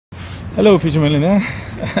Hello, Future Millionaire.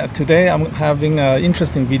 Today I'm having an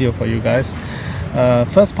interesting video for you guys.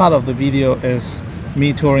 First part of the video is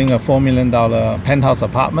me touring a $4 million penthouse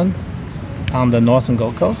apartment on the northern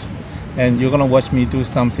Gold Coast. And you're gonna watch me do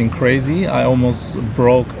something crazy. I almost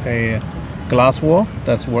broke a glass wall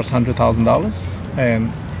that's worth $100,000.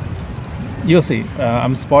 And you'll see,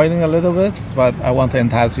 I'm spoiling a little bit, but I want to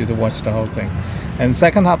entice you to watch the whole thing. And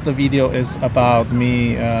second half of the video is about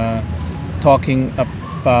me talking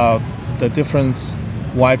about the difference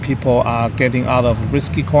why people are getting out of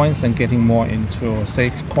risky coins and getting more into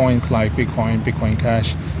safe coins like Bitcoin, Bitcoin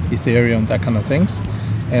Cash, Ethereum, that kind of things.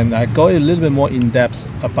 And I go a little bit more in depth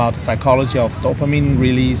about the psychology of dopamine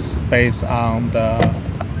release based on the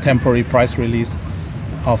temporary price release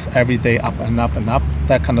of every day up and up and up,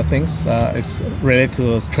 that kind of things. It's related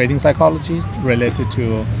to trading psychology, related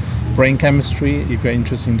to brain chemistry. If you're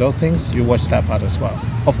interested in those things, you watch that part as well.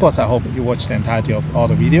 Of course, I hope you watch the entirety of all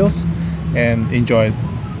the videos and enjoy it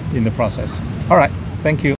in the process. All right,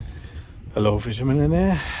 thank you. Hello, Future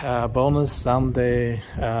Millionaire. Bonus Sunday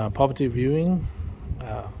property viewing.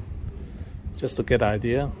 Just to get an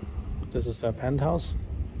idea, this is a penthouse.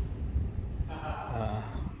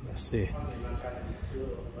 Let's see.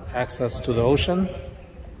 Access to the ocean.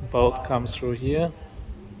 Boat comes through here.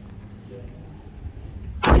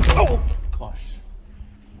 Oh gosh!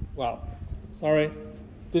 Wow, sorry,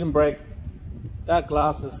 didn't break. That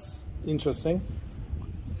glass is interesting.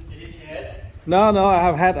 Did you hit your head? No, I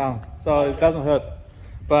have hat on, so it doesn't hurt.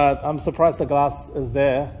 But I'm surprised the glass is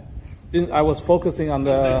there. I was focusing on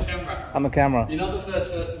the camera. You're not the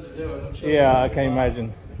first person to do it, I'm sure. Yeah, I can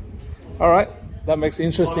imagine. All right, that makes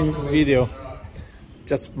interesting video.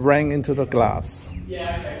 Just rang into the glass.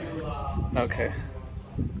 Yeah, okay, we'll, Okay,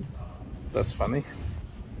 that's funny.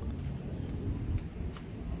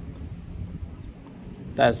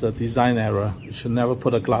 That's a design error. You should never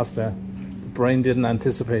put a glass there. The brain didn't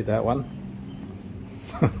anticipate that one.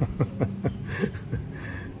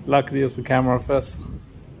 Luckily it's the camera first.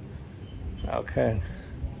 Okay.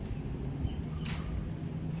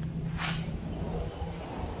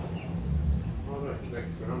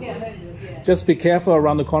 Just be careful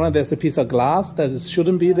around the corner. There's a piece of glass that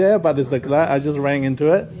shouldn't be there, but it's the glass. I just ran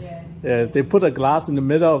into it. Yeah, they put a glass in the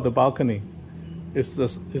middle of the balcony.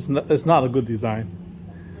 It's not a good design.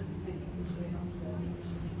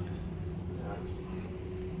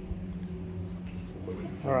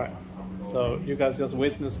 All right, so you guys just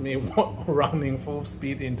witnessed me running full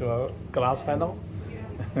speed into a glass panel.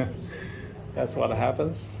 That's what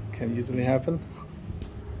happens, can easily happen.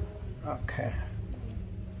 Okay.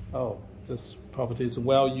 Oh, this property is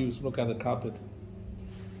well used. Look at the carpet.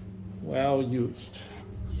 Well used.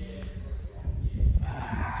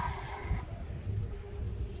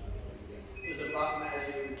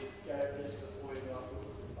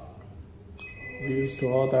 Views to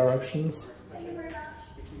all directions.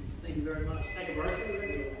 Thank you very much. Take a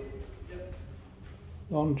break. Yep.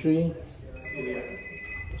 Laundry.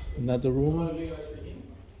 Another room.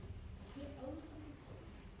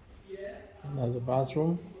 Another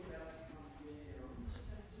bathroom.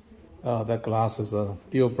 Oh, that glass is a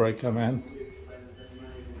deal breaker, man.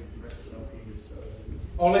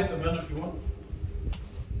 I'll let them in if you want.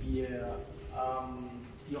 Yeah,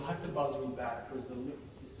 you'll have to buzz me back because the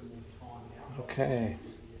lift system will time out. Okay.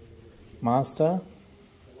 Master.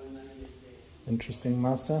 Interesting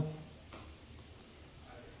master.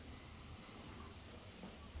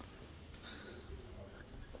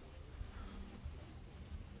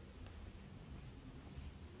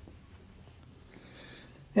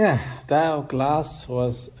 Yeah, that glass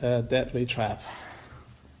was a deadly trap.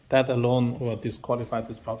 That alone will disqualify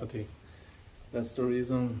this property. That's the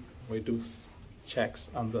reason we do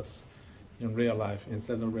checks on this in real life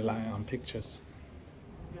instead of relying on pictures.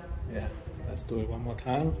 Yeah, let's do it one more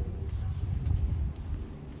time.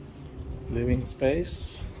 Living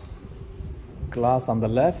space. Glass on the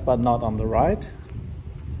left, but not on the right.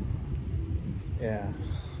 Yeah.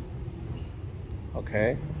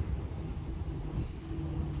 Okay.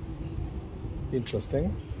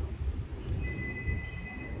 Interesting.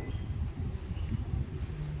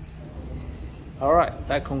 All right,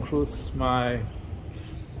 that concludes my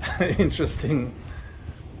interesting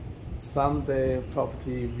Sunday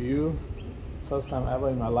property view. First time ever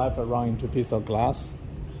in my life I ran into a piece of glass.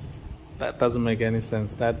 That doesn't make any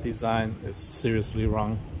sense. That design is seriously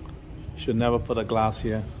wrong. Should never put a glass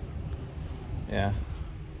here. Yeah.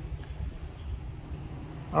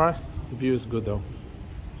 All right, the view is good though.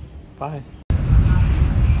 Bye.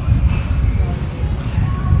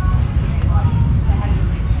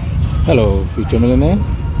 Hello, Future Millionaire.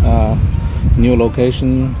 New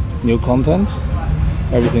location, new content.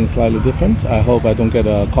 Everything's slightly different. I hope I don't get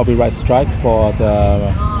a copyright strike for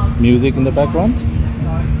the music in the background.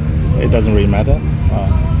 It doesn't really matter.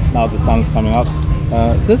 Now the sun is coming out.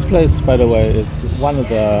 This place, by the way, is one of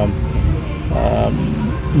the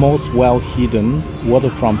most well-hidden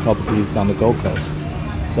waterfront properties on the Gold Coast.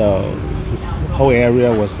 So this whole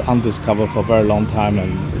area was undiscovered for a very long time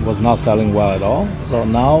and it was not selling well at all. So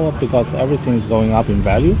now, because everything is going up in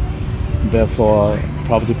value, therefore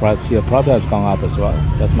property price here probably has gone up as well.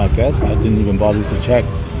 That's my guess. I didn't even bother to check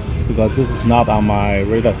because this is not on my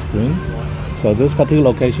radar screen. So this particular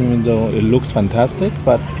location, even though it looks fantastic,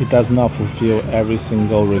 but it does not fulfill every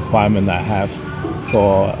single requirement I have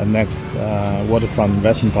for a next waterfront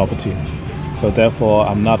investment property. So therefore,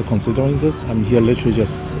 I'm not considering this. I'm here literally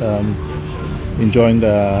just enjoying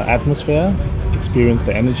the atmosphere, experience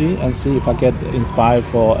the energy, and see if I get inspired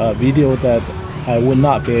for a video that I would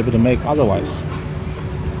not be able to make otherwise.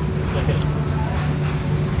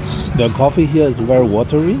 The coffee here is very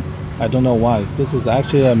watery. I don't know why. This is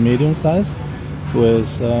actually a medium size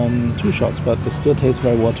with 2 shots, but it still tastes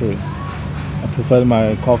very watery. I prefer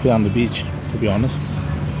my coffee on the beach, to be honest.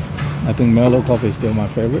 I think Merlot coffee is still my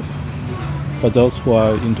favorite. For those who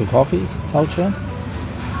are into coffee culture,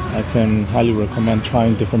 I can highly recommend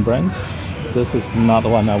trying different brands. This is not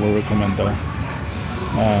one I will recommend though.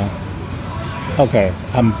 Okay,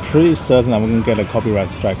 I'm pretty certain I'm going to get a copyright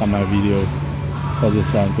strike on my video for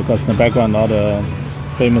this one because in the background all the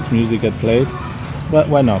famous music get played, but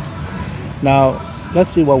why not? Now, let's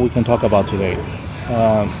see what we can talk about today.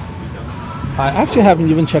 I actually haven't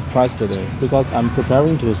even checked price today because I'm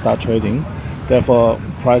preparing to start trading. Therefore,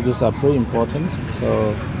 prices are pretty important.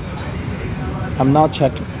 So I'm not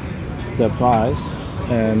checking the price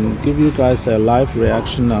and give you guys a live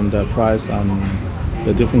reaction on the price on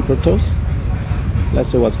the different cryptos. Let's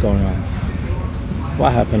see what's going on.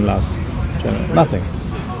 What happened last January? Nothing.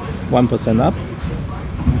 1% up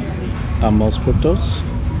on most cryptos.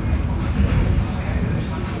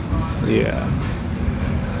 Yeah.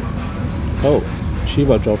 Oh,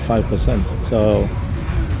 Shiba dropped 5%. So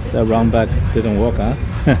that round back didn't work, huh?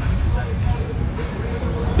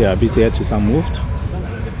 Yeah, BCH is unmoved.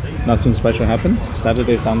 Nothing special happened.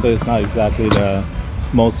 Saturday, Sunday is not exactly the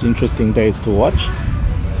most interesting days to watch.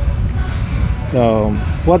 So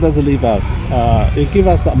what does it leave us? It gives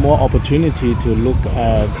us more opportunity to look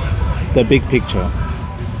at the big picture.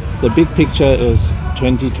 The big picture is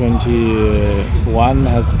 2021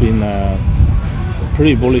 has been a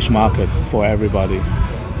pretty bullish market for everybody.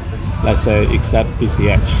 Let's say except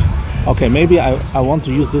BCH. Okay, maybe I want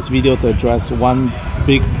to use this video to address one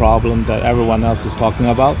big problem that everyone else is talking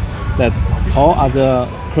about, that all other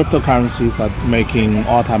cryptocurrencies are making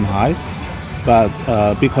all-time highs, but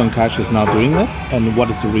Bitcoin Cash is not doing it, and what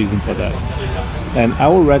is the reason for that? And I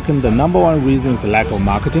would reckon the number one reason is the lack of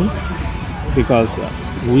marketing, because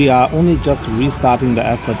we are only just restarting the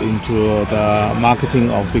effort into the marketing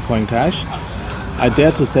of Bitcoin Cash. I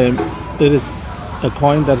dare to say it is a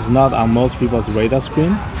coin that is not on most people's radar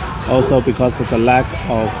screen. Also because of the lack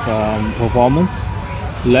of performance,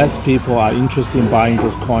 less people are interested in buying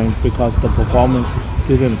this coin because the performance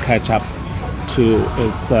didn't catch up to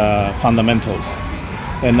its fundamentals.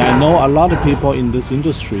 And I know a lot of people in this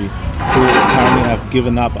industry who currently have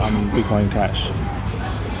given up on Bitcoin Cash.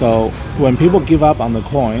 So when people give up on the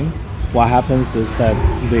coin, what happens is that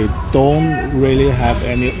they don't really have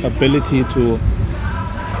any ability to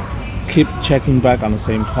keep checking back on the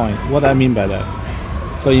same coin. What I mean by that?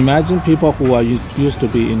 So imagine people who are used to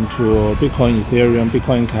be into Bitcoin, Ethereum,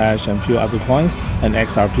 Bitcoin Cash, and few other coins, and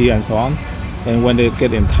XRP and so on. And when they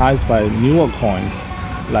get enticed by newer coins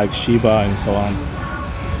like Shiba and so on,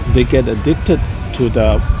 they get addicted to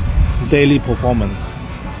the daily performance.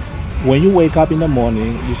 When you wake up in the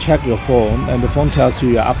morning, you check your phone, and the phone tells you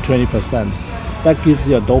you're up 20%. That gives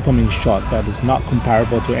you a dopamine shot that is not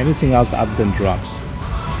comparable to anything else other than drugs.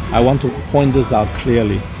 I want to point this out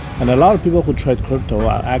clearly. And a lot of people who trade crypto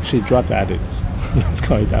are actually drug addicts. Let's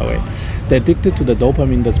call it that way. They're addicted to the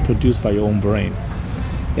dopamine that's produced by your own brain.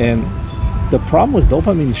 And the problem with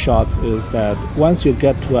dopamine shots is that once you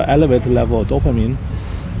get to an elevated level of dopamine,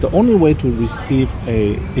 the only way to receive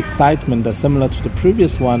a excitement that's similar to the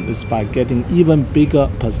previous one is by getting even bigger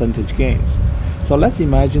percentage gains. So let's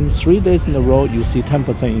imagine 3 days in a row you see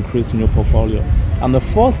 10% increase in your portfolio. On the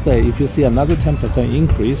 4th day, if you see another 10%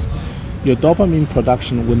 increase, your dopamine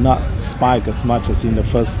production will not spike as much as in the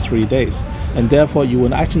first 3 days, and therefore you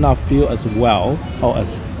will actually not feel as well or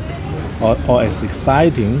as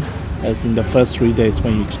exciting as in the first 3 days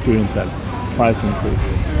when you experience that price increase.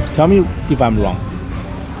 Tell me if I'm wrong.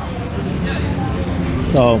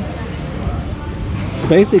 So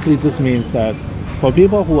basically this means that For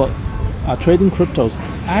people who are trading cryptos,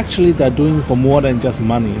 actually they're doing for more than just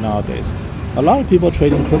money nowadays. A lot of people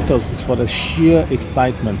trading cryptos is for the sheer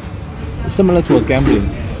excitement, similar to a gambling,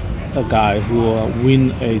 a guy who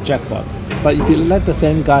win a jackpot. But if you let the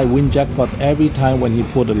same guy win jackpot every time when he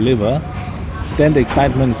pull the lever, then the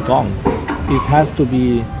excitement is gone. It has to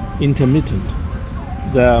be intermittent.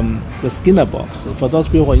 The Skinner box, for those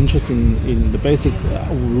people who are interested in the basic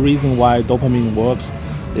reason why dopamine works,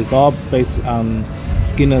 is all based on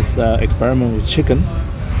Skinner's experiment with chicken.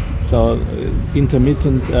 So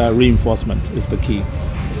intermittent reinforcement is the key.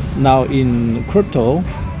 Now in crypto,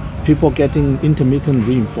 people getting intermittent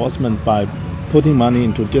reinforcement by putting money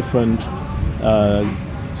into different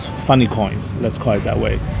funny coins, let's call it that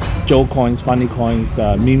way. Joe coins, funny coins,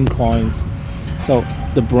 meme coins. So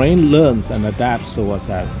the brain learns and adapts towards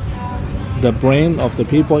that. The brain of the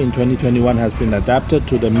people in 2021 has been adapted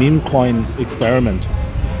to the meme coin experiment.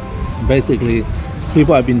 Basically,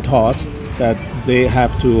 people have been taught that they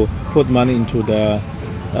have to put money into the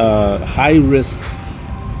high risk,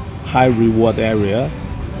 high reward area,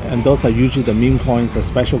 and those are usually the meme coins, the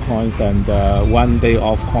special coins, and one day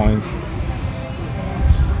off coins.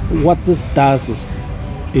 What this does is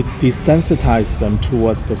it desensitizes them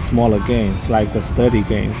towards the smaller gains, like the steady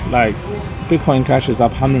gains. Like Bitcoin Cash is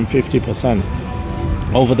up 150%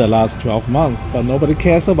 over the last 12 months, but nobody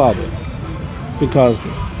cares about it because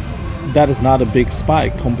that is not a big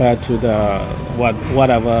spike compared to the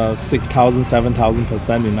whatever 6,000,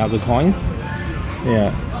 7,000% in other coins.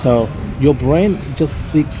 Yeah, so your brain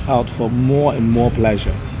just seek out for more and more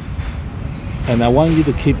pleasure. And I want you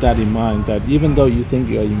to keep that in mind, that even though you think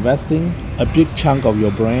you're investing, a big chunk of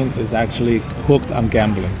your brain is actually hooked on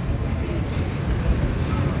gambling.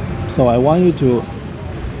 So I want you to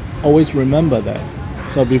always remember that.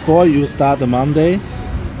 So before you start the Monday,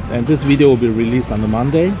 and this video will be released on the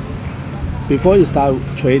Monday, before you start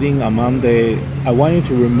trading on Monday, I want you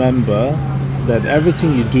to remember that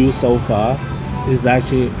everything you do so far is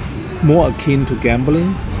actually more akin to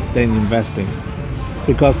gambling than investing.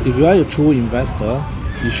 Because if you are a true investor,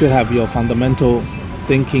 you should have your fundamental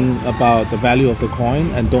thinking about the value of the coin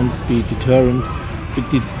and don't be deterred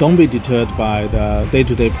by the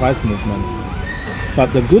day-to-day price movement.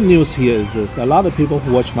 But the good news here is this: a lot of people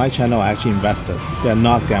who watch my channel are actually investors. They're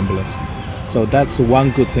not gamblers. So that's one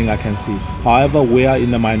good thing I can see. However, we are in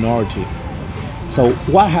the minority. So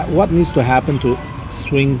what needs to happen to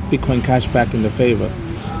swing Bitcoin Cash back in the favor?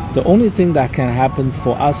 The only thing that can happen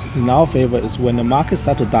for us in our favor is when the market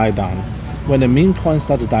starts to die down, when the meme coins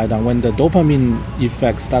start to die down, when the dopamine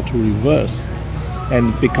effect starts to reverse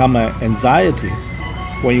and become an anxiety.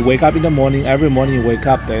 When you wake up in the morning, every morning you wake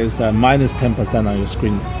up, there is a minus 10% on your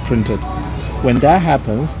screen printed. When that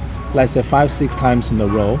happens, like say 5-6 times in a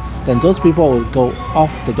row, then those people will go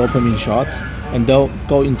off the dopamine shots and they'll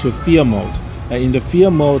go into fear mode. And in the fear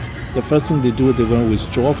mode, the first thing they do, they're going to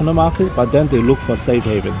withdraw from the market, but then they look for safe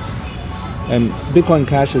havens. And Bitcoin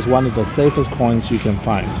Cash is one of the safest coins you can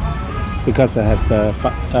find because it has the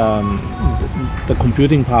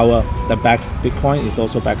computing power that backs Bitcoin. It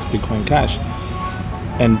also backs Bitcoin Cash.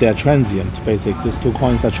 And they're transient, basically. These two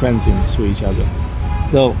coins are transient to each other.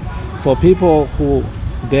 So for people who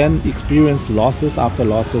then experience losses after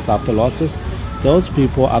losses after losses, those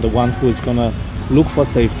people are the ones who is going to look for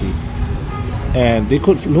safety. And they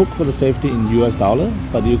could look for the safety in US dollar,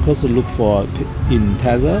 but you could look for in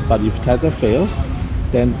Tether. But if Tether fails,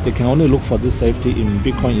 then they can only look for this safety in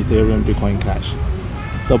Bitcoin, Ethereum, Bitcoin Cash.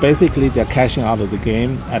 So basically, they're cashing out of the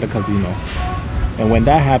game at a casino. And when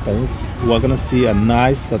that happens, we're going to see a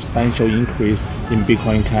nice substantial increase in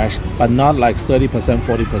Bitcoin Cash, but not like 30%,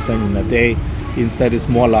 40% in a day. Instead, it's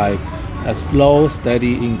more like a slow,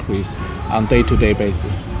 steady increase on day-to-day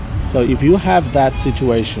basis. So if you have that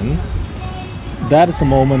situation, that is the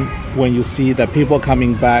moment when you see that people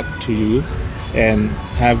coming back to you and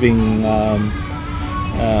having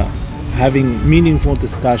meaningful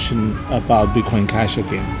discussion about Bitcoin Cash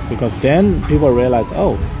again. Because then people realize,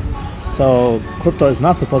 oh, so crypto is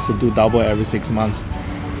not supposed to do double every 6 months.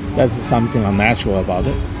 That's something unnatural about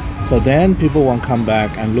it. So then people won't come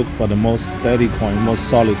back and look for the most steady coin, most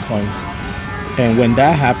solid coins. And when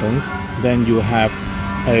that happens, then you have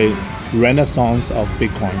a renaissance of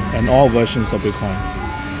Bitcoin and all versions of Bitcoin.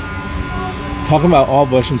 Talking about all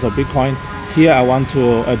versions of Bitcoin, here I want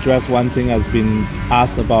to address one thing that's been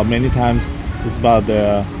asked about many times. It's about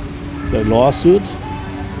the lawsuit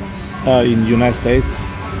in the United States,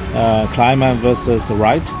 Kleinman versus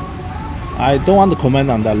Wright. I don't want to comment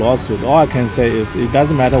on that lawsuit. All I can say is it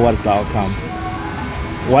doesn't matter what's the outcome.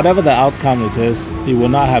 Whatever the outcome it is, it will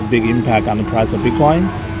not have big impact on the price of Bitcoin.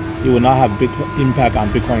 it will not have big impact on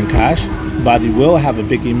Bitcoin Cash, but it will have a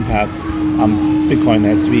big impact on Bitcoin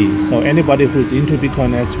SV. So anybody who's into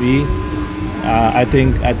Bitcoin SV, I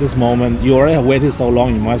think at this moment, you already have waited so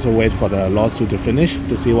long, you might as well wait for the lawsuit to finish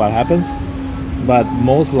to see what happens. But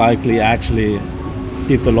most likely, actually,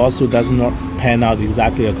 if the lawsuit does not pan out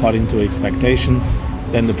exactly according to expectation,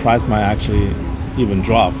 then the price might actually even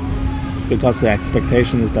drop, because the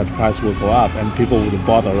expectation is that the price will go up and people would have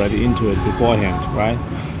bought already into it beforehand, right?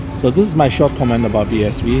 So this is my short comment about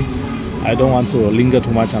BSV. I don't want to linger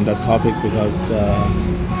too much on this topic because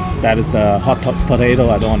that is the hot potato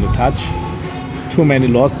I don't want to touch. Too many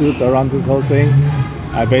lawsuits around this whole thing.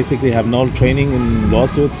 I basically have no training in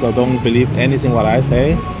lawsuits, so don't believe anything what I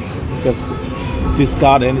say. Just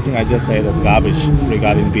discard anything I just say that's garbage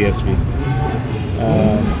regarding BSV.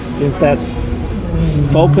 Instead,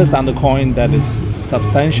 focus on the coin that is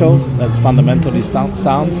substantial, that's fundamentally sound,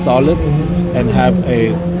 solid, and have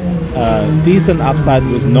a decent upside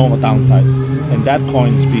with no downside. And that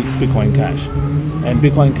coin is Bitcoin Cash. And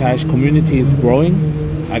Bitcoin Cash community is growing.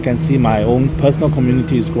 I can see my own personal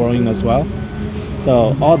community is growing as well.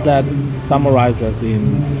 So all that summarizes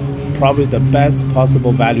in probably the best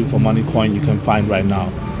possible value for money coin you can find right now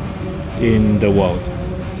in the world.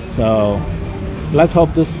 So let's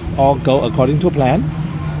hope this all go according to plan,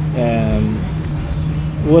 and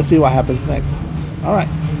we'll see what happens next. All right,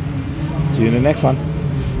 see you in the next one.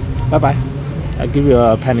 Bye bye. I'll give you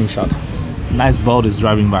a panning shot. Nice boat is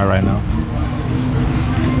driving by right now.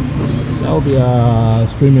 That will be a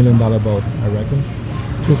 $3 million boat, I reckon.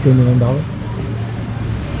 $2-3 million.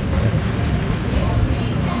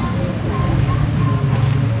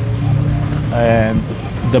 And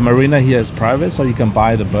the marina here is private, so you can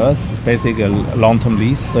buy the berth, basically a long-term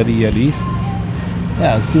lease, 30-year lease.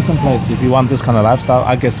 Yeah, it's a decent place. If you want this kind of lifestyle,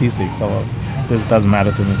 I get seasick, so this doesn't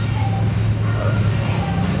matter to me.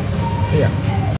 See ya.